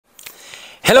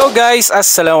Hello guys,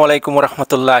 assalamualaikum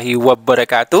warahmatullahi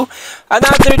wabarakatuh.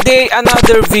 Another day,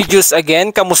 another videos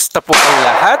again. Kamusta po kayo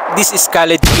lahat? This is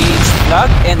Godblessed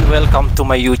vlog and welcome to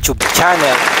my YouTube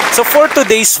channel. So for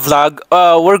today's vlog,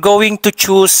 we're going to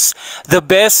choose the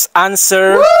best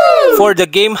answer for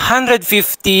the game 150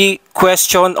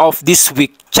 question of this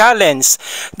week challenge.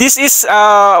 This is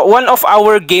one of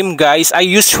our game guys I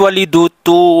usually do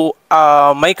to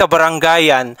may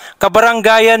kabarangayan.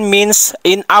 Kabarangayan means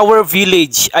in our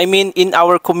village, I mean in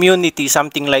our community,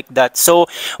 something like that.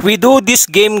 So we do this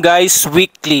game guys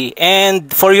weekly, and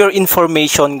for your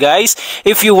information guys,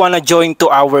 if you wanna join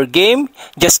to our game,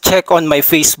 just check on my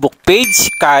Facebook page,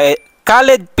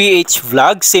 Khaled PH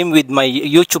Vlog, same with my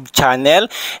YouTube channel,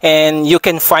 and you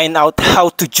can find out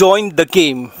how to join the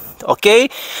game. Okay,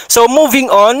 so moving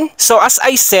on. So as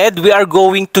I said, we are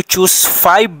going to choose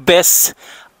 5 best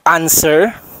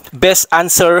answer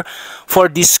for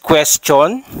this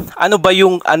question. Ano ba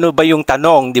yung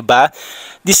tanong, 'di ba?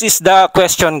 This is the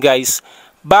question guys.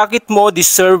 Bakit mo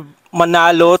deserve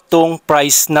manalo tong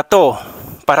prize na to?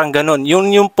 Parang ganun.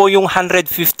 Yun po yung 150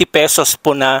 pesos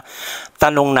po na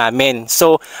tanong namin.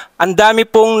 So, ang dami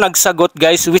pong nagsagot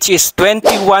guys, which is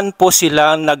 21 po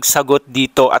sila nagsagot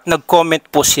dito at nag-comment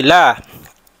po sila.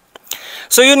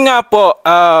 So, yun nga po,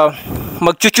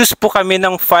 mag-choose po kami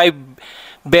ng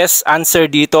 5 best answer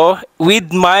dito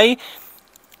with my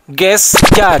guest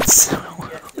judge.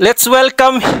 Let's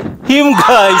welcome him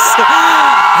guys.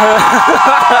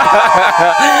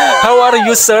 How are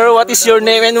you sir? What is your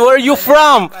name and where are you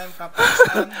from? I'm from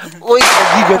Pakistan. Uy,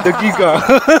 dagiga.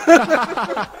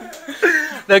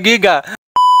 Dagiga.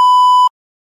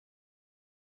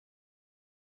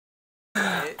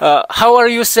 How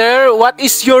are you sir? What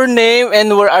is your name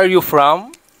and where are you from?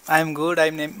 I'm good.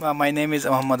 My name is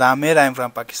Muhammad Amir. I'm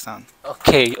from Pakistan.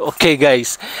 Okay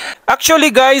guys.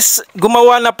 Actually guys,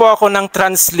 gumawa na po ako ng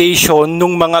translation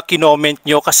nung mga kinoment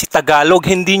nyo kasi Tagalog,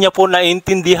 hindi niya po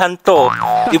naintindihan to.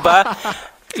 Diba?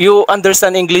 You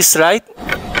understand English, right?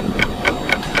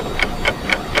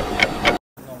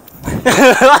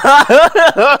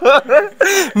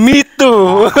 Me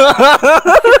too.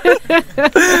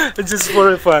 Just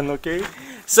for fun, okay?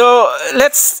 So,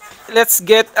 let's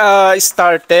get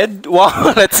started.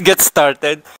 Wow, let's get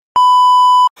started.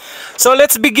 So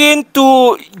let's begin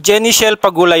to Jenichelle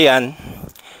Pagulayan.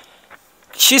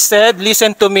 She said,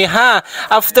 listen to me ha.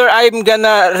 After I'm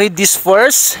gonna read this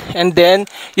first, and then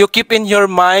you keep in your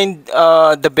mind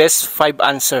the best 5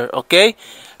 answer, okay?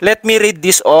 Let me read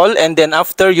this all, and then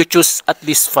after you choose at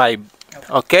least 5,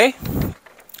 okay?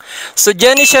 So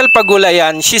Jenichelle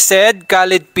Pagulayan, she said,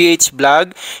 Khaled PH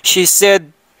Vlog, she said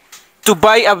to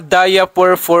buy a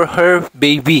diaper for her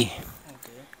baby.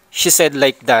 She said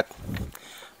like that.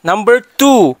 Number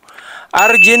 2,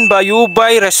 Arjun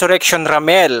Bayubay Resurrection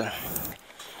Ramel.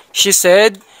 She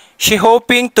said she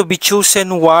hoping to be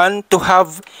chosen one to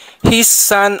have his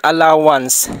son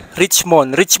allowance.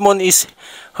 Richmond is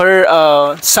her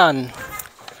son.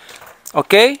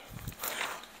 Okay?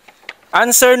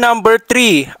 Answer number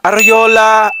 3,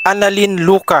 Ariola Annalyn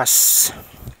Lucas.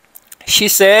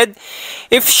 She said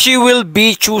if she will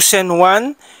be chosen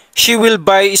one, she will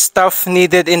buy stuff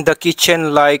needed in the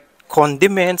kitchen like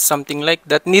condiments, something like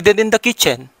that, needed in the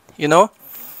kitchen, you know?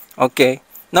 Okay.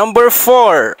 Number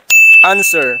 4,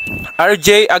 answer,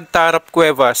 RJ Agtarap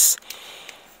Cuevas.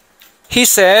 He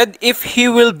said if he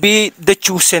will be the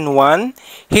chosen one,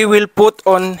 he will put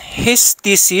on his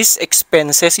thesis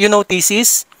expenses. You know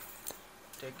thesis?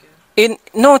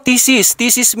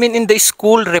 Thesis mean in the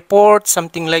school report,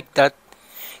 something like that.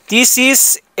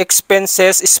 Thesis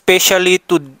expenses, especially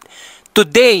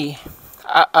today,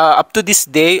 up to this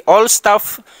day, all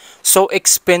stuff so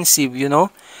expensive, you know,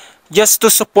 just to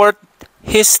support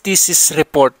his thesis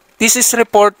report. Thesis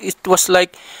report, it was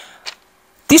like,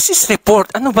 thesis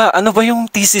report, ano ba yung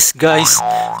thesis guys?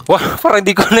 Wow, parang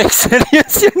di ko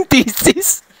na-experience yung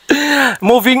thesis.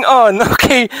 Moving on,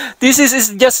 okay, thesis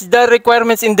is just the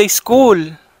requirements in the school,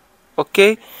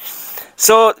 okay?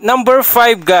 So, number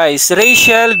 5 guys,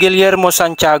 Rachel Guillermo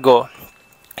Santiago.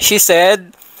 She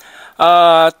said,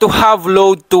 to have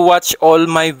load to watch all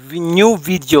my new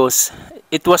videos.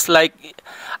 It was like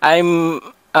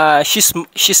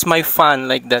she's my fan,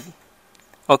 like that.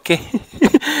 Okay.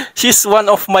 She's one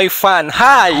of my fan.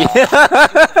 Hi.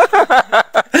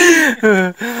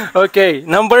 Okay,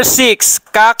 number 6,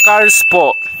 Kakars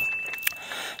po.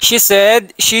 She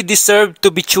said she deserved to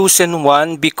be chosen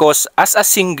one because as a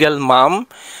single mom,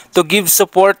 to give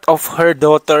support of her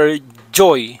daughter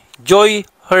Joy,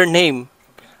 her name,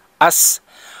 as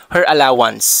her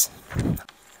allowance.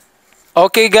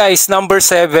 Okay guys, number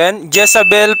 7,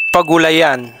 Jezabel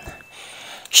Pagulayan.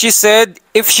 She said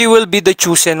if she will be the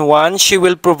chosen one, she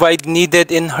will provide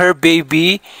needed in her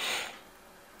baby.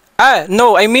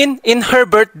 No, I mean in her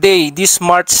birthday, this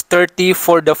March 30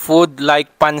 for the food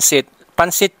like pancit.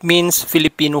 Pancit means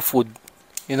Filipino food,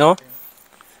 you know?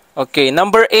 Okay,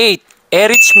 number 8,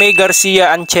 Erich May Garcia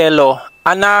Anchelo.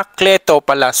 Anacleto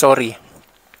pala, sorry.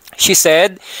 She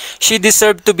said she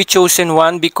deserved to be chosen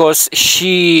one because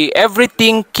she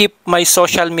everything keep my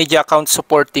social media account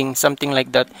supporting, something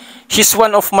like that. She's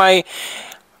one of my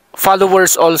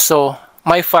followers also,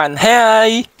 my fan.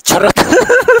 Hey, charot.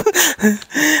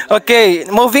 Okay,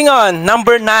 moving on.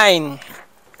 Number 9,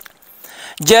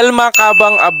 Jelma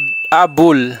Kabang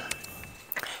Abul.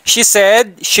 She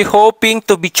said she hoping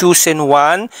to be chosen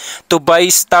one to buy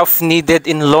stuff needed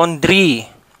in laundry,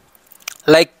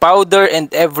 like powder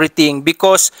and everything,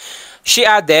 because she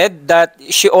added that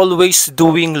she always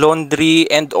doing laundry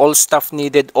and all stuff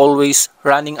needed, always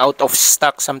running out of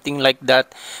stock, something like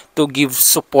that, to give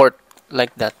support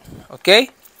like that. Okay.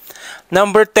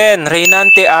 Number 10,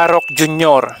 Reynante Arok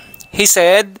Jr. He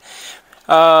said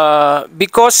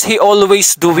because he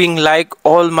always doing like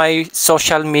all my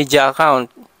social media account,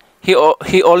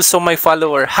 he also my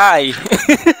follower. Hi.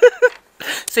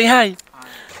 Say hi.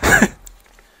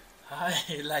 Hi,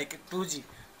 like 2G.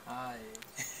 Hi.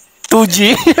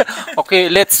 2G. Okay,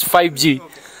 let's 5G.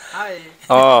 Okay. Hi.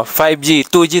 Oh, 5G.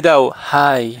 2G daw.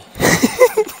 Hi.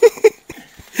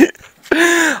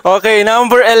 Okay,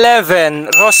 number 11,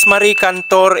 Rosemary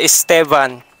Cantor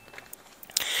Esteban.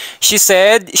 She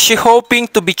said she hoping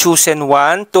to be chosen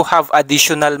one to have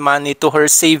additional money to her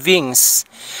savings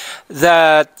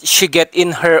that she get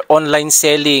in her online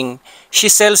selling. She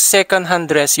sells second-hand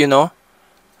dress, you know,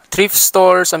 thrift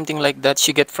store, something like that.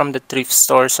 She get from the thrift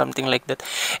store, something like that.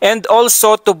 And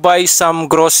also to buy some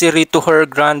grocery to her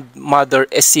grandmother,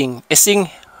 Esing. Esing,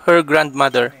 her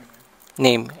grandmother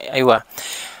name. Aywa.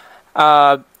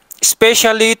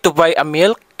 Especially to buy a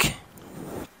milk.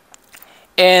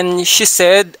 And she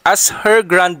said as her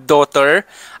granddaughter,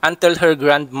 until her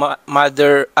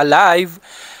grandmother alive,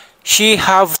 she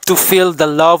have to feel the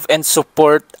love and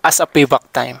support as a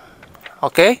payback time.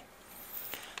 Okay?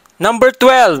 Number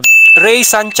 12, Ray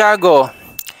Santiago.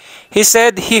 He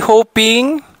said he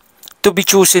hoping to be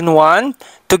chosen one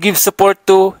to give support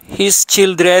to his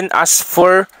children as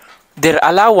for their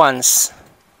allowance.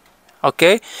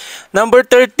 Okay? Number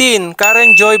 13,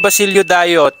 Karen Joy Basilio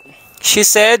Dayot. She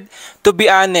said, to be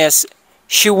honest,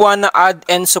 she wanna add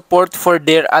and support for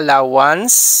their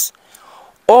allowance,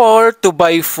 or to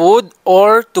buy food,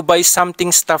 or to buy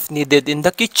something stuff needed in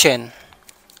the kitchen.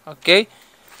 Okay?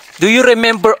 Do you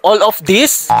remember all of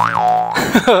this?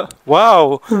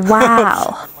 Wow.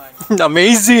 Wow.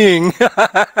 Amazing.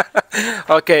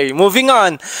 Okay, moving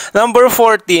on. Number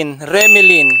 14,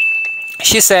 Remelin.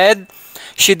 She said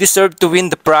she deserved to win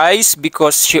the prize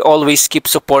because she always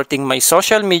keeps supporting my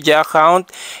social media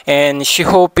account, and she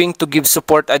hoping to give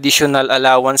support additional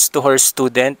allowance to her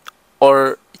student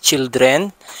or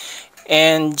children.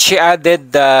 And she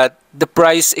added that the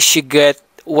prize she get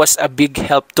was a big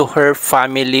help to her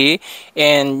family,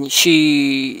 and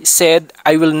she said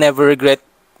I will never regret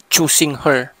choosing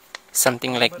her,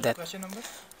 something like that. Question number?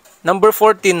 Number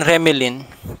 14, Remelin.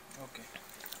 Okay.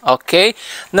 Okay.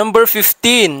 Number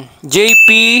 15,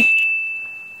 JP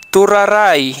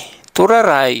Turaray.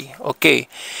 Turaray. Okay.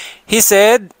 He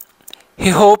said he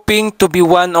hoping to be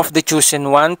one of the chosen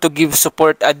one to give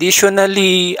support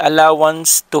additionally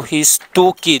allowance to his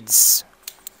 2 kids.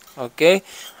 Okay.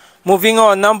 Moving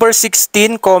on, number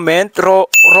 16 comment,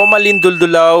 Romalyn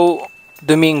Duldulao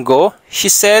Domingo. She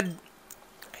said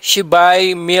she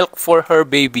buy milk for her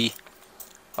baby.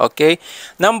 Okay.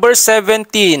 Number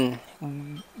 17,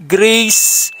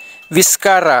 Grace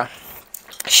Vizcara.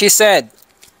 She said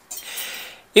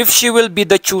if she will be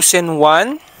the chosen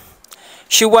one,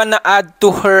 she wanna add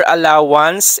to her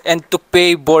allowance and to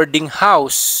pay boarding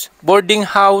house. Boarding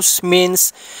house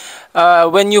means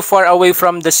when you far away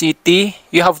from the city,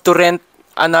 you have to rent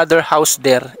another house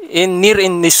there near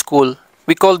the school.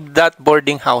 We call that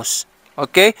boarding house.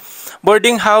 Okay,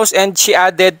 boarding house, and she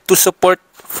added to support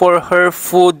for her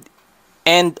food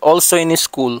and also in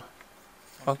school.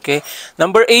 Okay,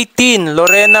 number 18,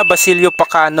 Lorena Basilio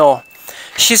Pacano.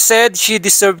 She said she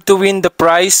deserved to win the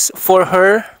prize for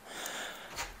her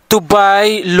to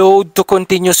buy load to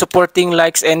continue supporting,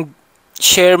 likes, and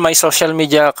share my social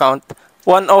media account.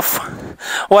 One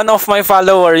of my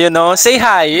follower, you know. Say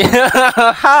hi.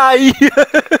 Hi.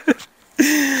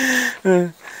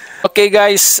 Okay,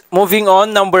 guys. Moving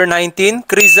on. Number 19,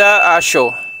 Kriza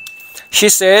Asho. She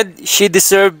said she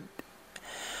deserved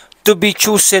to be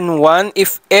chosen one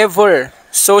if ever.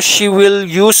 So she will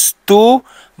use to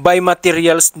buy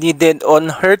materials needed on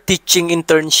her teaching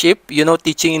internship. You know,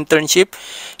 teaching internship.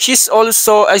 She's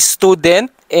also a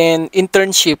student in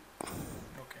internship.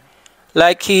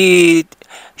 Like she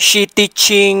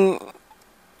teaching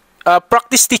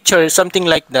practice teacher, something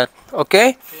like that.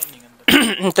 Okay?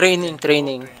 Training.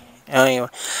 Ayun.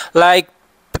 Like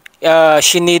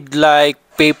she need like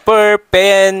paper,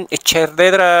 pen,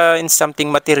 etc. and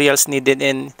something materials needed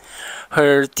in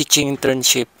her teaching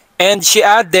internship. And she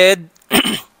added,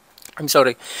 I'm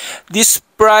sorry, this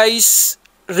price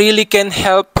really can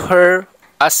help her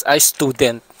as a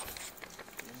student.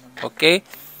 Okay?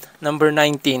 Number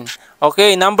 19.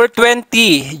 Okay, number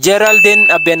 20, Geraldine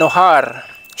Abenohar.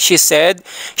 She said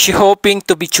she hoping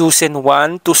to be chosen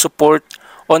one to support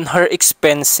on her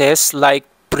expenses like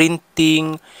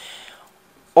printing,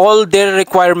 all their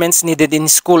requirements needed in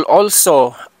school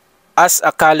also as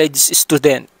a college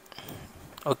student.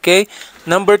 Okay,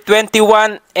 number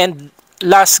 21 and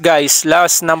last guys,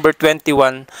 last number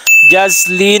 21,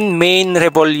 Jaslyn Main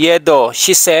Rebolledo.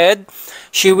 She said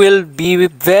she will be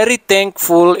very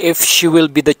thankful if she will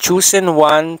be the chosen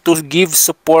one to give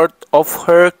support of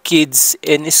her kids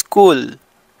in school.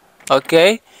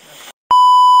 Okay?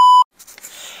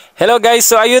 Hello guys,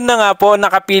 so ayun na nga po,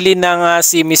 nakapili na nga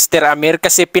si Mr. Amir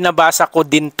kasi pinabasa ko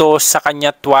din to sa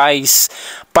kanya twice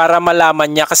para malaman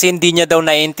niya kasi hindi niya daw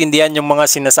naiintindihan yung mga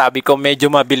sinasabi ko, medyo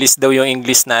mabilis daw yung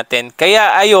English natin. Kaya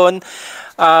ayun,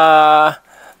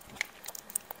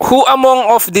 who among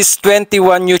of these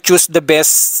 21 you choose the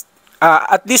best?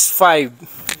 At least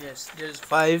 5. Yes, there's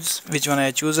 5. Which one I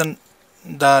chosen?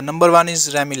 The number 1 is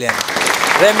Remilin.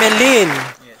 Remelin.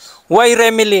 Yes. Why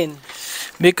Remelin?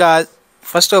 Because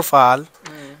first of all,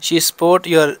 she support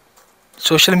your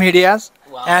social medias.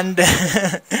 Wow. And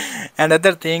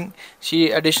another thing,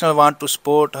 she additional want to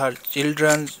support her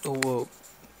children who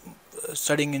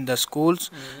studying in the schools,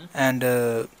 and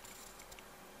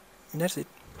that's it.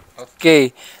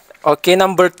 Okay. Okay,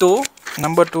 number 2.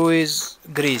 Number 2 is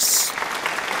Greece.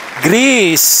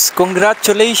 Greece.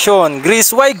 Congratulations.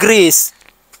 Greece. Why Greece?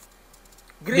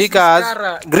 Greece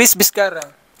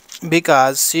Biscara.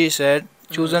 Because she said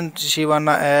chosen she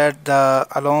wanna add the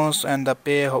allowance and the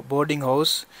pay boarding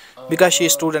house, because she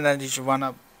is student and she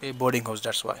wanna pay boarding house,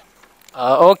 that's why.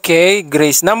 Okay,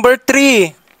 Grace. Number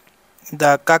 3.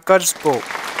 The Kakarspo.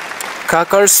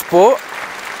 Kakarspo.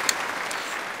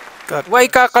 Why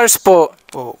Kakarspo?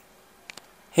 Po.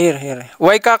 Here.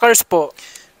 Why Kakarspo?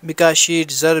 Because she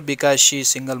deserve, because she is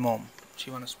single mom. She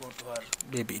wanna support to her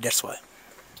baby, that's why.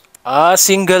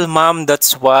 Single mom,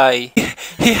 that's why.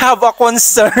 He have a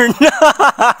concern.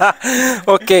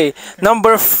 Okay.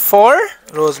 Number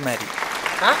 4. Rosemary.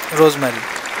 Huh? Rosemary.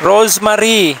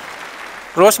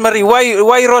 Rosemary.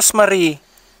 Why Rosemary?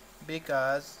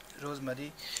 Because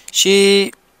Rosemary, she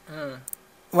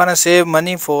wanna save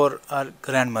money for her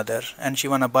grandmother and she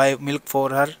wanna buy milk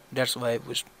for her. That's why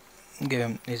we give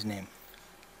him his name.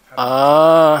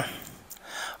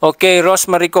 Okay,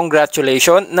 Rosemary,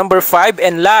 congratulations. Number 5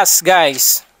 and last,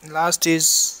 guys. Last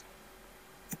is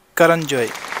Karan Joy.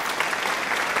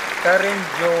 Karen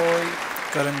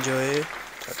Joy.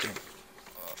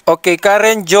 Okay,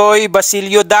 Karen Joy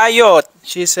Basilio Dayot.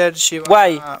 She said she wanna, why?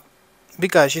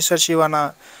 Because she said she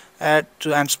wanna add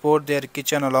to and support their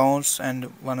kitchen allowance and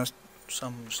wanna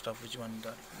some stuff which one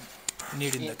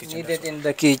needed in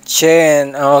the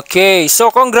kitchen. Okay,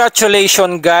 so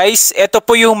congratulations guys. Ito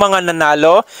po yung mga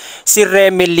nanalo. Si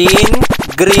Remelin,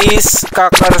 Grace,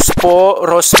 Kakarspo,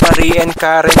 Rosemary, and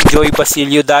Karen Joy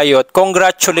Basilio Dayot.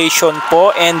 Congratulations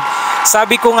po. And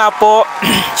sabi ko nga po,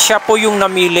 siya po yung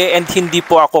namili and hindi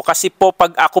po ako. Kasi po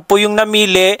pag ako po yung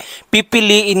namili,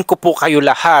 pipiliin ko po kayo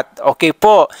lahat. Okay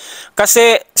po.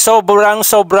 Kasi sobrang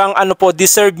ano po,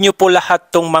 deserve nyo po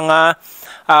lahat tong mga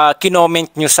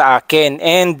kinoment nyo sa akin.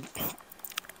 And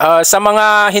sa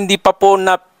mga hindi pa po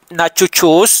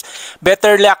na-choose,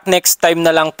 better luck next time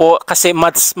na lang po kasi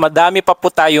madami pa po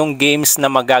tayong games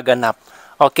na magaganap.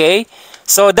 Okay?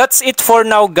 So that's it for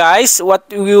now guys.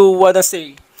 What you wanna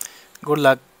say? Good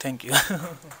luck. Thank you.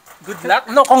 Good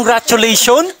luck? No,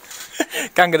 congratulations.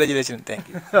 Congratulations. Thank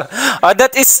you.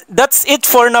 That's it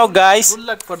for now guys.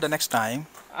 Good luck for the next time.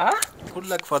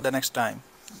 Good luck for the next time.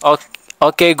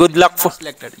 Okay, good luck for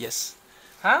selected, yes.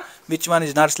 Huh? Which one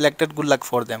is not selected, good luck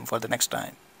for them for the next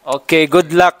time. Okay, good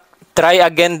luck. Try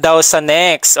again daw sa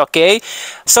next, okay?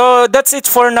 So, that's it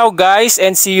for now guys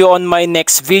and see you on my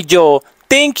next video.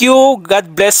 Thank you.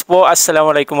 God bless po.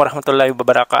 Assalamualaikum warahmatullahi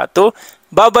wabarakatuh.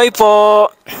 Bye-bye po.